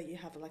to know that you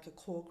have like a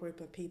core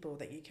group of people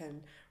that you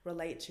can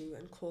relate to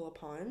and call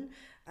upon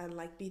and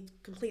like be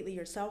completely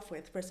yourself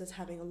with, versus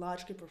having a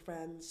large group of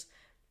friends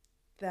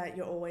that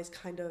you're always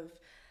kind of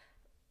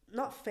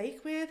not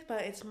fake with,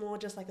 but it's more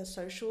just like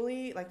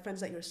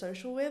friends that you're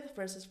social with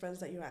versus friends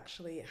that you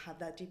actually have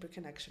that deeper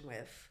connection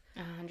with.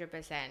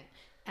 100%.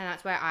 And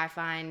that's where I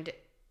find,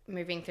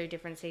 moving through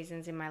different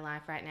seasons in my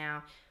life right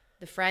now,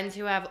 the friends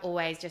who I've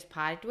always just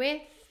partied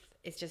with,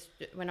 it's just,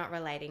 we're not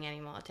relating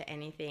anymore to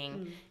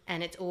anything.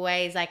 And it's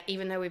always like,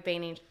 even though we've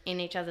been in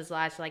each other's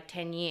lives for like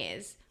 10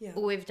 years,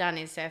 all we've done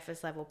is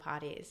surface level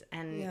parties.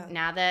 And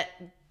now that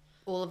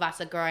all of us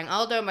are growing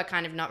older and we're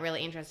kind of not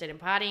really interested in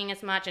partying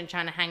as much and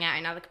trying to hang out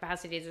in other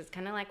capacities, it's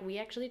kind of like we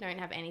actually don't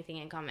have anything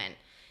in common.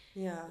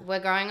 Yeah. We're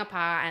growing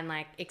apart, and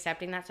like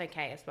accepting that's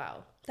okay as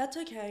well. That's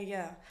okay,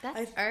 yeah.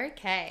 That's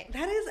okay.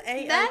 That is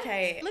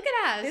okay. Look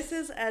at us. This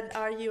is an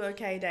Are You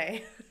Okay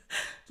day.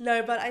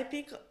 No, but I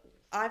think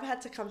I've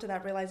had to come to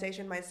that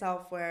realization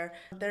myself, where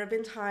there have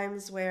been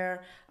times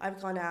where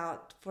I've gone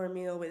out for a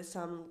meal with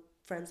some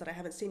friends that I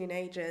haven't seen in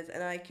ages,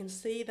 and I can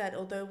see that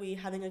although we're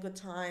having a good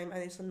time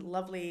and it's a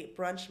lovely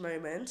brunch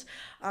moment,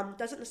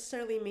 doesn't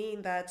necessarily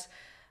mean that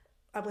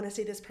I'm going to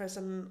see this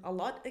person a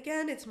lot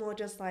again. It's more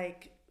just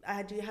like,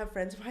 I do have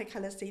friends where I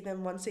kind of see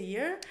them once a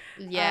year.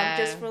 Yeah.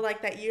 Just for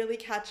like that yearly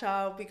catch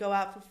up. We go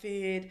out for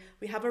food.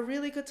 We have a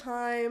really good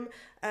time.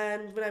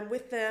 And when I'm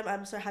with them,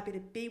 I'm so happy to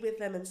be with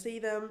them and see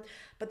them.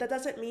 But that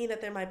doesn't mean that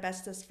they're my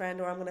bestest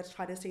friend or I'm going to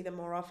try to see them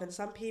more often.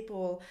 Some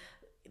people,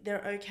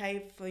 they're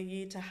okay for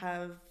you to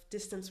have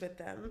distance with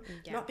them.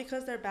 Yeah. Not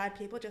because they're bad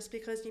people, just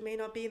because you may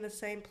not be in the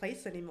same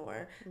place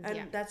anymore.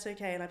 And that's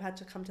okay. And I've had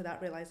to come to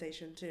that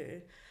realization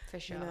too. For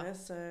sure.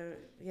 So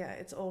yeah,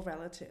 it's all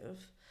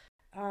relative.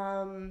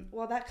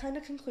 Well, that kind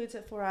of concludes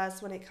it for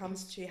us when it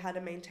comes to how to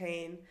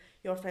maintain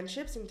your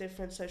friendships in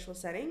different social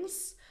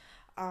settings.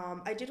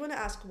 I did want to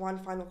ask one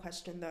final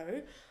question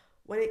though.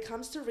 When it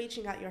comes to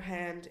reaching out your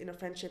hand in a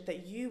friendship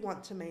that you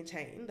want to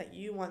maintain, that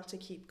you want to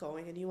keep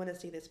going and you want to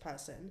see this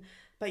person,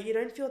 but you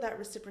don't feel that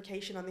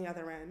reciprocation on the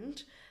other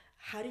end,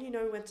 how do you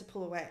know when to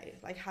pull away?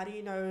 Like, how do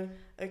you know,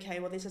 okay,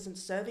 well, this isn't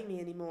serving me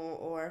anymore,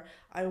 or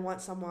I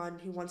want someone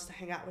who wants to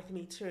hang out with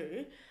me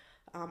too?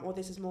 Or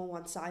this is more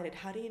one-sided.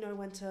 How do you know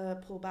when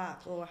to pull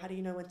back, or how do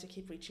you know when to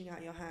keep reaching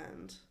out your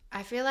hand?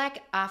 I feel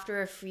like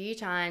after a few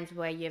times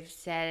where you've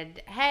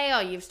said, hey,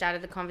 or you've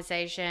started the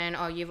conversation,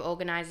 or you've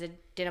organized the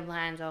dinner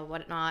plans or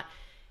whatnot,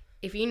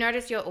 if you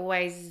notice you're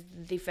always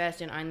the first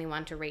and only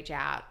one to reach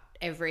out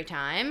every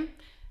time,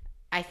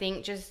 I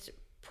think just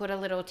put a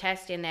little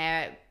test in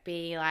there.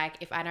 Be like,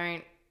 if I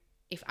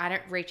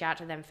don't reach out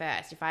to them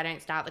first, if I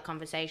don't start the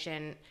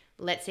conversation,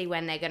 let's see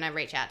when they're going to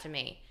reach out to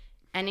me.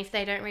 And if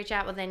they don't reach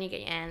out, well, then you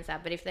get your answer.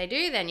 But if they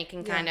do, then you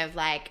can kind of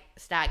like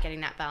start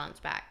getting that balance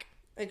back.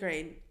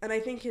 Agreed. And I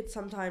think it's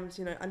sometimes,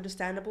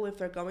 understandable if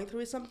they're going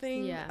through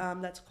something. Yeah.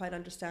 That's quite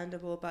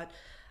understandable. But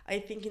I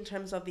think in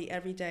terms of the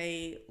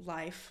everyday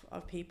life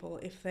of people,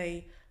 if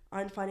they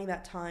aren't finding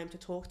that time to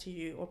talk to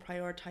you or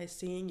prioritize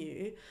seeing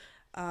you,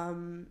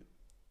 then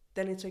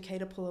it's okay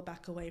to pull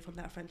back away from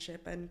that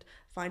friendship and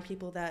find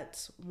people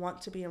that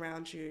want to be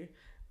around you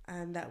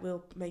and that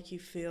will make you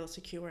feel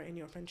secure in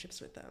your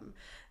friendships with them.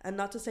 And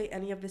not to say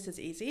any of this is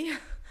easy,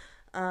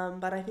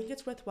 but I think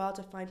it's worthwhile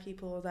to find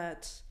people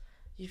that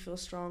you feel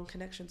strong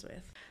connections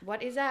with.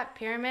 What is that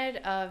pyramid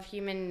of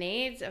human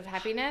needs, of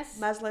happiness?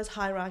 Maslow's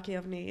hierarchy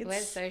of needs.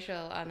 Where's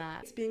social on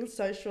that? Being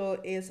social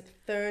is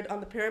third on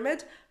the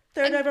pyramid,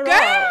 third overall. Girl,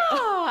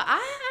 I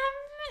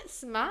am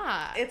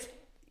smart.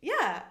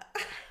 Yeah,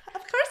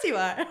 of course you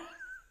are.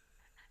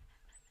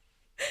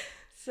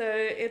 So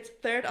it's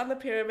third on the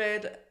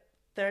pyramid,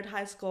 third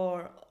high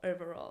score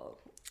overall.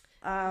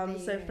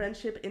 So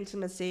friendship,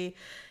 intimacy,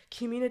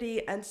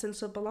 community, and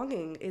sense of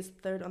belonging is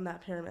third on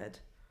that pyramid.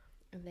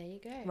 There you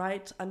go.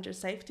 Right under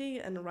safety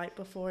and right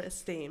before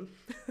esteem.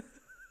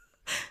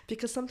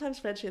 Because sometimes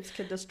friendships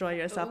can destroy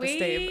your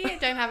self-esteem. We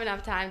don't have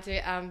enough time to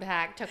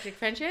unpack toxic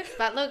friendships,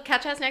 but look,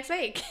 catch us next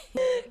week.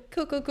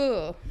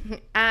 Cool.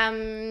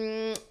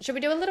 Should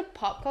we do a little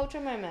pop culture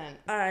moment?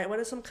 All right, what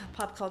are some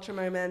pop culture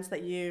moments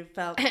that you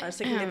felt are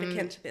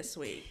significant this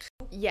week?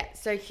 Yeah,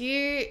 so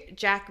Hugh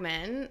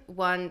Jackman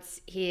wants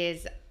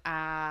his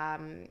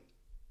wife,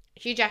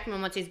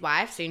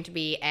 soon to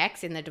be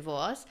ex in the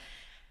divorce,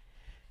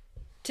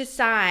 to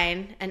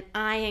sign an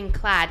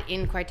ironclad,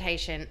 in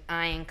quotation,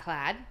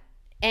 ironclad,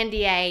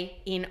 NDA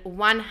in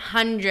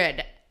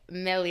 $100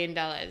 million.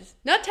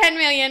 Not $10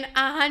 million,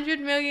 $100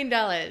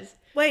 million.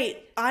 Wait,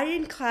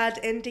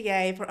 ironclad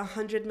NDA for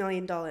 $100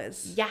 million?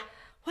 Yeah.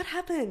 What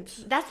happened?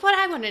 That's what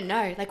I want to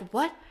know. Like,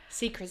 what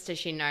secrets does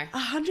she know?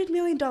 $100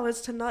 million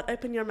to not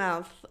open your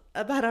mouth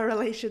about our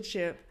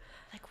relationship.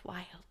 Like,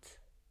 wild.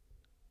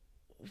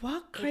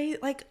 What crazy?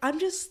 Like, I'm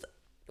just...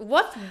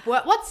 What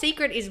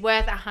secret is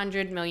worth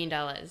 $100 million?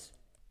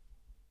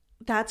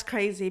 That's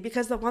crazy,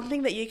 because the one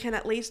thing that you can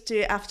at least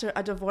do after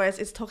a divorce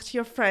is talk to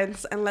your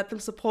friends and let them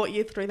support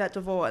you through that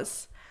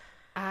divorce.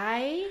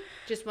 I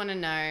just want to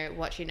know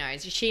what she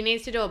knows. She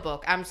needs to do a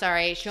book. I'm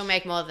sorry, she'll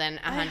make more than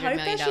 $100 million. I hope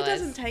that she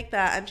doesn't take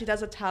that and she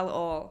does a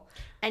tell-all.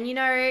 And you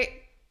know,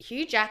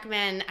 Hugh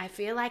Jackman, I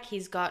feel like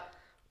he's got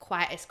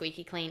quite a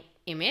squeaky clean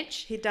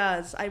image. He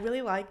does. I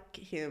really like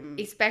him.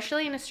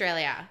 Especially in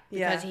Australia.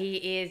 Because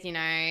he is, you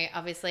know,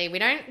 obviously we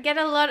don't get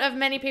a lot of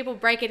many people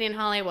break it in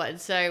Hollywood.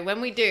 So when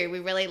we do, we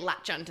really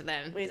latch onto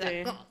them. We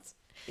do. Like,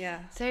 yeah.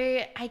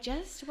 So I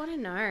just want to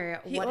know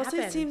he what happened. He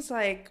also seems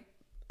like,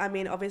 I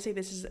mean, obviously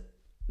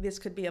this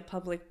could be a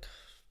public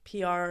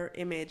PR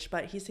image,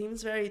 but he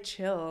seems very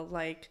chill.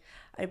 Like,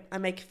 I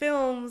make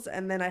films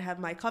and then I have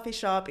my coffee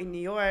shop in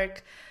New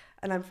York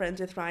and I'm friends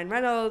with Ryan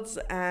Reynolds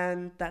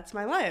and that's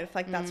my life.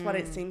 Like, that's what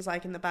it seems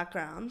like in the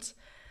background.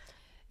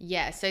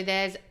 Yeah, so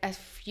there's a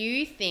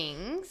few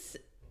things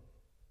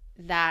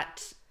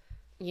that,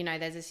 you know,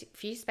 there's a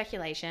few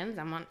speculations.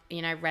 I'm on,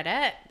 you know,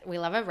 Reddit. We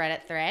love a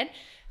Reddit thread.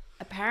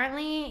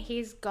 Apparently,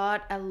 he's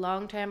got a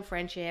long-term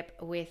friendship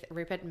with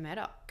Rupert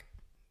Murdoch.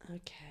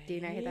 Okay. Do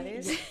you know who that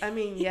is? I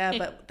mean, yeah,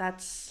 but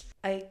that's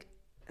like,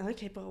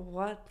 okay, but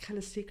what kind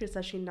of secrets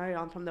does she know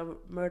on from the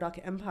Murdoch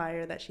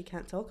empire that she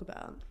can't talk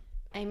about?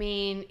 I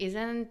mean,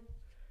 isn't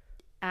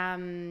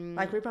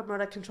like Rupert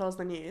Murdoch controls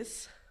the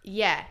news?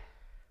 Yeah,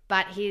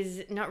 but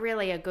he's not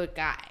really a good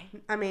guy.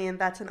 I mean,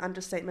 that's an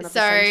understatement of the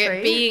century.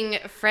 So being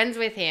friends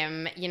with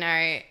him, you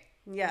know,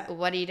 yeah,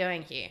 what are you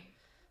doing here?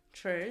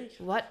 True.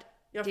 What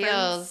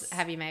deals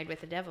have you made with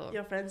the devil?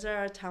 Your friends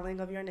are telling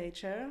of your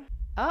nature.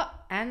 Oh,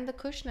 and the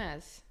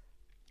Kushners.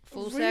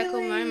 Full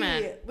circle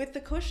moment. With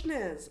the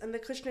Kushners. And the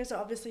Kushners are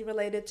obviously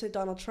related to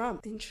Donald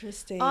Trump.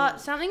 Interesting. Oh,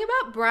 something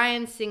about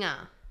Bryan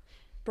Singer.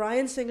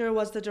 Bryan Singer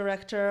was the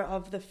director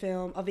of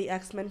the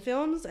X-Men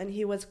films, and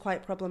he was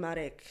quite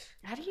problematic.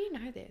 How do you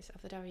know this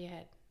off the top of your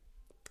head?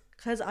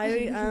 Because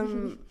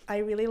I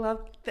really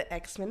love the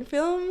X-Men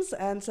films,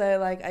 and so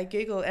like I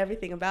Google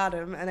everything about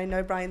him, and I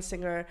know Bryan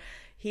Singer.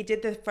 He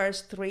did the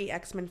first 3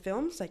 X-Men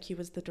films, like he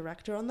was the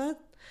director on that.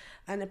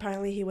 And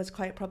apparently he was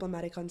quite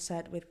problematic on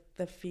set with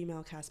the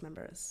female cast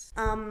members.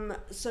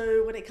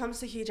 So when it comes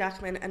to Hugh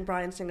Jackman and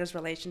Bryan Singer's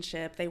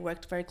relationship, they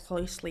worked very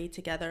closely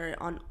together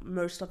on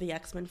most of the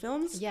X-Men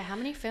films. Yeah, how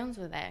many films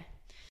were there?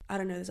 I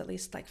don't know, there's at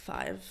least like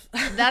 5.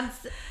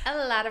 That's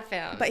a lot of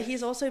films. But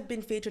he's also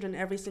been featured in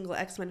every single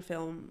X-Men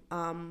film,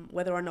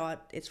 whether or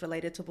not it's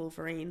related to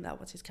Wolverine, that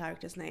was his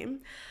character's name.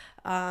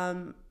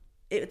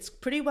 It's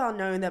pretty well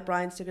known that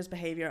Bryan Singer's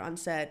behavior on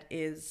set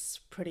is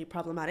pretty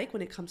problematic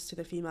when it comes to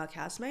the female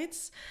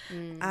castmates.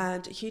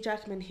 And Hugh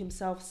Jackman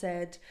himself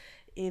said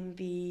in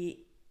the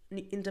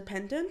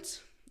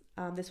Independent,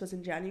 this was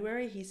in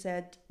January, he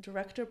said,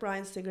 director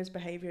Bryan Singer's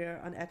behavior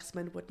on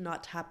X-Men would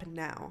not happen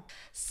now.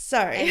 So,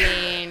 I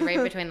mean,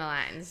 read between the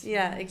lines.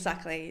 Yeah,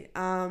 exactly.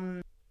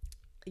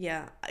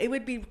 Yeah, it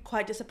would be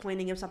quite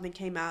disappointing if something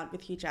came out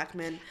with Hugh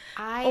Jackman.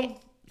 I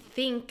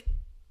think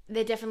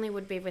there definitely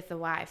would be with the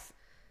wife.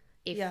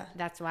 If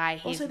that's why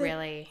he's also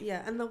really...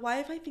 Yeah, and the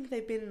wife, I think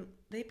they've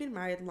been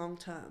married long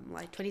term.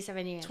 Like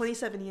 27 years.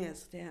 27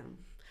 years, damn.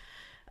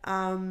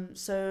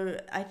 So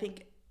I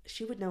think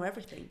she would know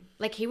everything.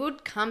 Like, he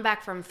would come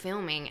back from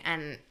filming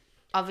and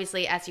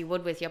obviously, as you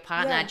would with your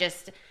partner,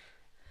 just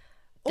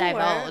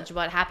divulge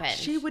what happened.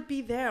 She would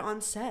be there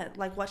on set,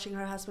 like watching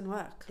her husband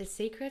work. The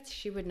secrets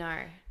she would know.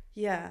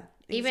 Yeah.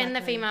 Exactly. Even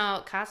the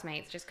female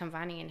castmates just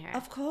confiding in her.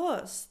 Of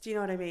course. Do you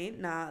know what I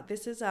mean? Nah,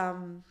 this is,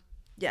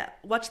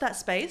 watch that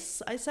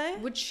space, I say.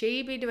 Would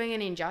she be doing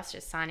an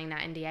injustice signing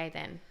that NDA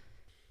then?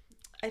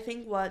 I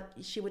think what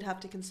she would have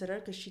to consider,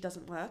 because she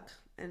doesn't work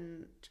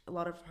and a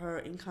lot of her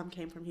income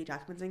came from Hugh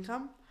Jackman's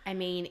income. I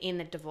mean, in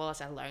the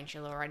divorce alone,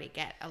 she'll already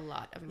get a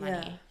lot of money.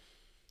 Yeah.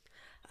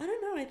 I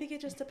don't know. I think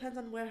it just depends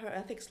on where her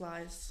ethics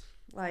lies.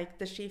 Like,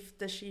 does she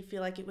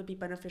feel like it would be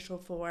beneficial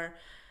for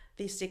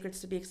these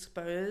secrets to be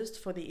exposed,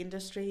 for the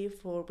industry,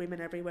 for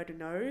women everywhere to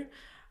know?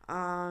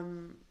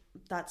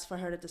 That's for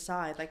her to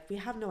decide. Like, we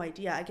have no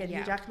idea. Again,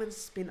 Hugh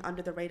Jackman's been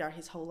under the radar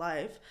his whole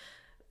life.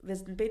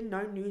 There's been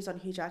no news on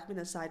Hugh Jackman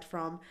aside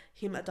from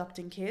him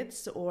adopting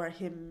kids or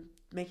him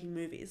making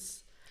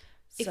movies.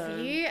 If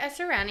you are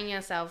surrounding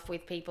yourself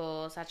with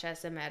people such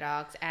as the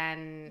Murdochs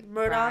and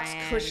Murdochs,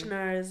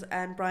 Kushners,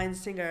 and Bryan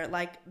Singer,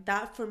 like,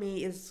 that for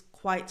me is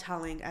quite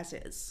telling as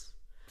is.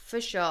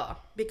 For sure.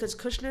 Because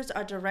Kushners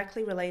are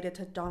directly related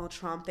to Donald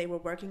Trump. They were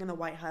working in the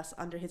White House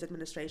under his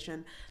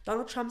administration.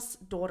 Donald Trump's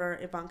daughter,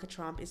 Ivanka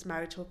Trump, is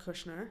married to a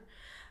Kushner.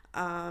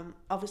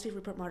 Obviously,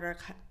 Rupert Murdoch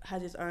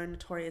has his own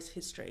notorious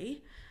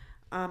history.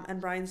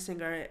 And Bryan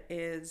Singer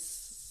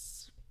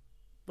is,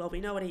 well, we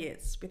know what he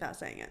is without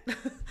saying it.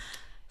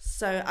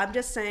 So I'm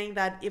just saying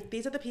that if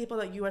these are the people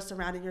that you are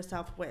surrounding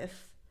yourself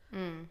with,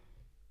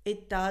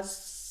 it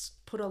does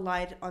put a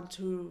light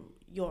onto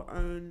your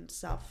own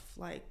self,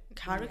 like,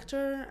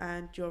 character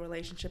and your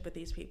relationship with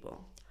these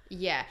people.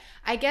 Yeah.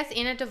 I guess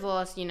in a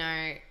divorce, you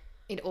know,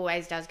 it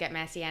always does get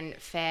messy, and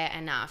fair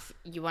enough.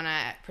 You want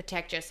to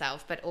protect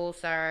yourself, but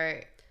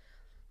also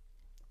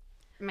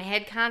my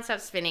head can't stop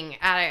spinning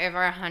at over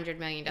 $100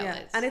 million.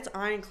 Yeah. And it's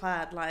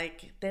ironclad.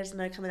 Like, there's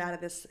no coming out of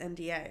this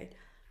NDA.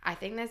 I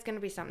think there's going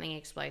to be something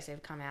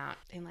explosive come out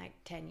in like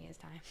 10 years'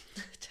 time.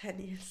 10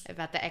 years.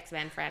 About the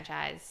X-Men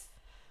franchise.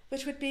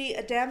 Which would be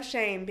a damn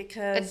shame,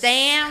 because a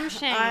damn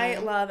shame. I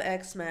love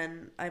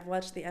X-Men. I've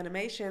watched the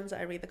animations,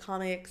 I read the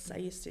comics, I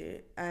used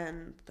to,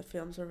 and the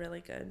films were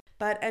really good.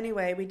 But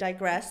anyway, we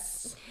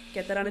digress.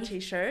 Get that on a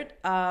t-shirt.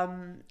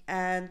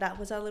 And that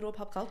was our little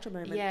pop culture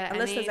moment. Yeah,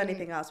 Unless there's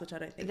anything else, which I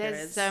don't think there is.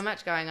 There's so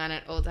much going on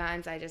at all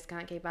times, I just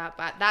can't keep up.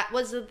 But that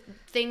was the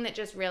thing that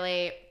just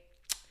really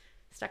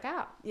stuck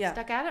out. Yeah.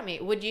 Stuck out at me.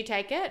 Would you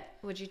take it?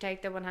 Would you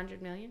take the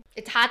 100 million?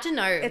 It's hard to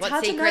know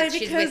what secrets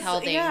she's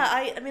withholding. Yeah,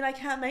 I mean, I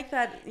can't make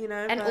that, you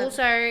know. And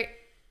also,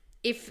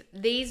 if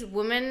these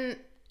women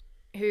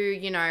who,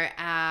 you know,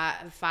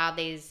 filed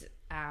these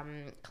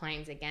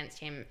claims against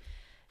him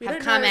have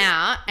come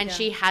out and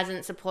she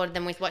hasn't supported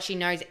them with what she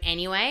knows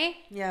anyway.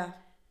 Yeah.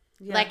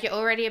 Like, you're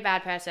already a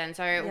bad person.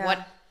 So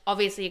what?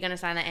 Obviously, you're going to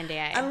sign the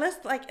NDA.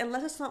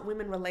 Unless it's not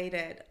women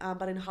related.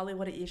 But in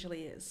Hollywood, it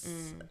usually is.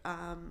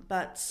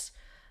 But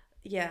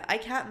yeah, I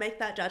can't make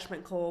that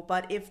judgment call.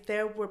 But if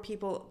there were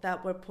people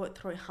that were put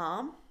through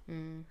harm,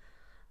 and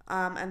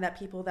that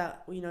people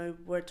that, you know,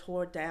 were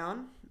torn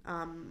down,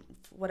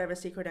 whatever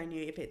secret I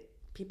knew,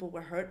 people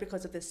were hurt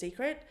because of the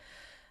secret,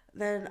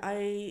 then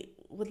I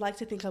would like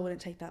to think I wouldn't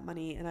take that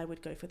money and I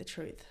would go for the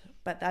truth.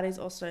 But that is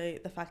also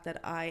the fact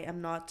that I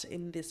am not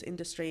in this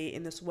industry,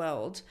 in this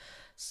world.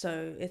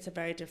 So it's a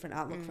very different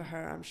outlook for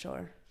her, I'm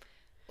sure.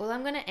 All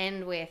I'm going to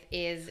end with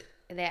is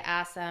there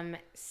are some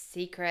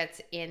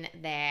secrets in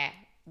there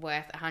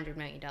worth $100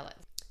 million.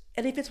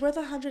 And if it's worth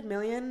 $100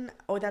 million,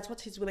 or that's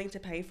what she's willing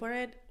to pay for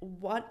it,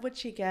 what would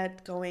she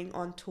get going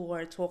on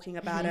tour, talking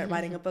about it,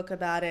 writing a book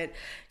about it,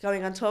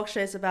 going on talk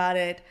shows about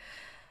it?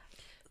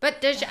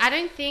 But I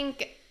don't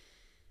think,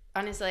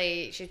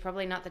 honestly, she's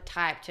probably not the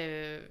type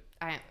to,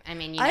 I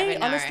mean, you never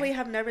know. I honestly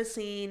have never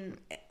seen,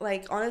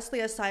 like,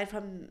 honestly, aside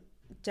from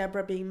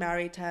Deborah being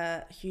married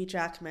to Hugh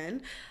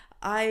Jackman,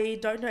 I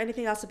don't know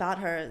anything else about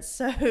her.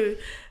 So,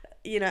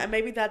 you know, and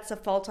maybe that's a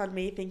fault on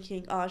me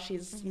thinking, oh,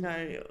 she's, you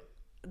know,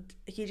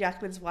 Hugh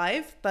Jackman's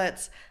wife,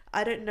 but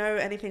I don't know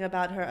anything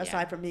about her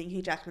aside from being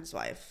Hugh Jackman's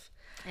wife.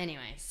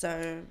 Anyway.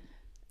 So,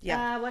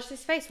 yeah. Watch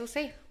this space. We'll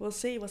see. We'll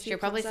see. She'll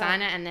probably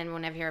sign it and then we'll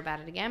never hear about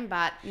it again,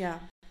 but yeah.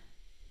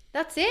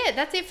 That's it.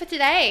 That's it for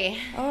today.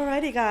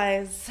 Alrighty,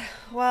 guys.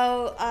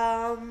 Well,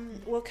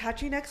 we'll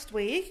catch you next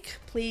week.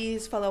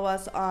 Please follow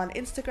us on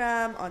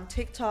Instagram, on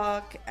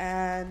TikTok,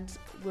 and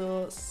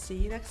we'll see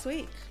you next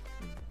week.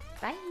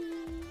 Bye.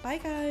 Bye,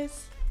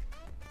 guys.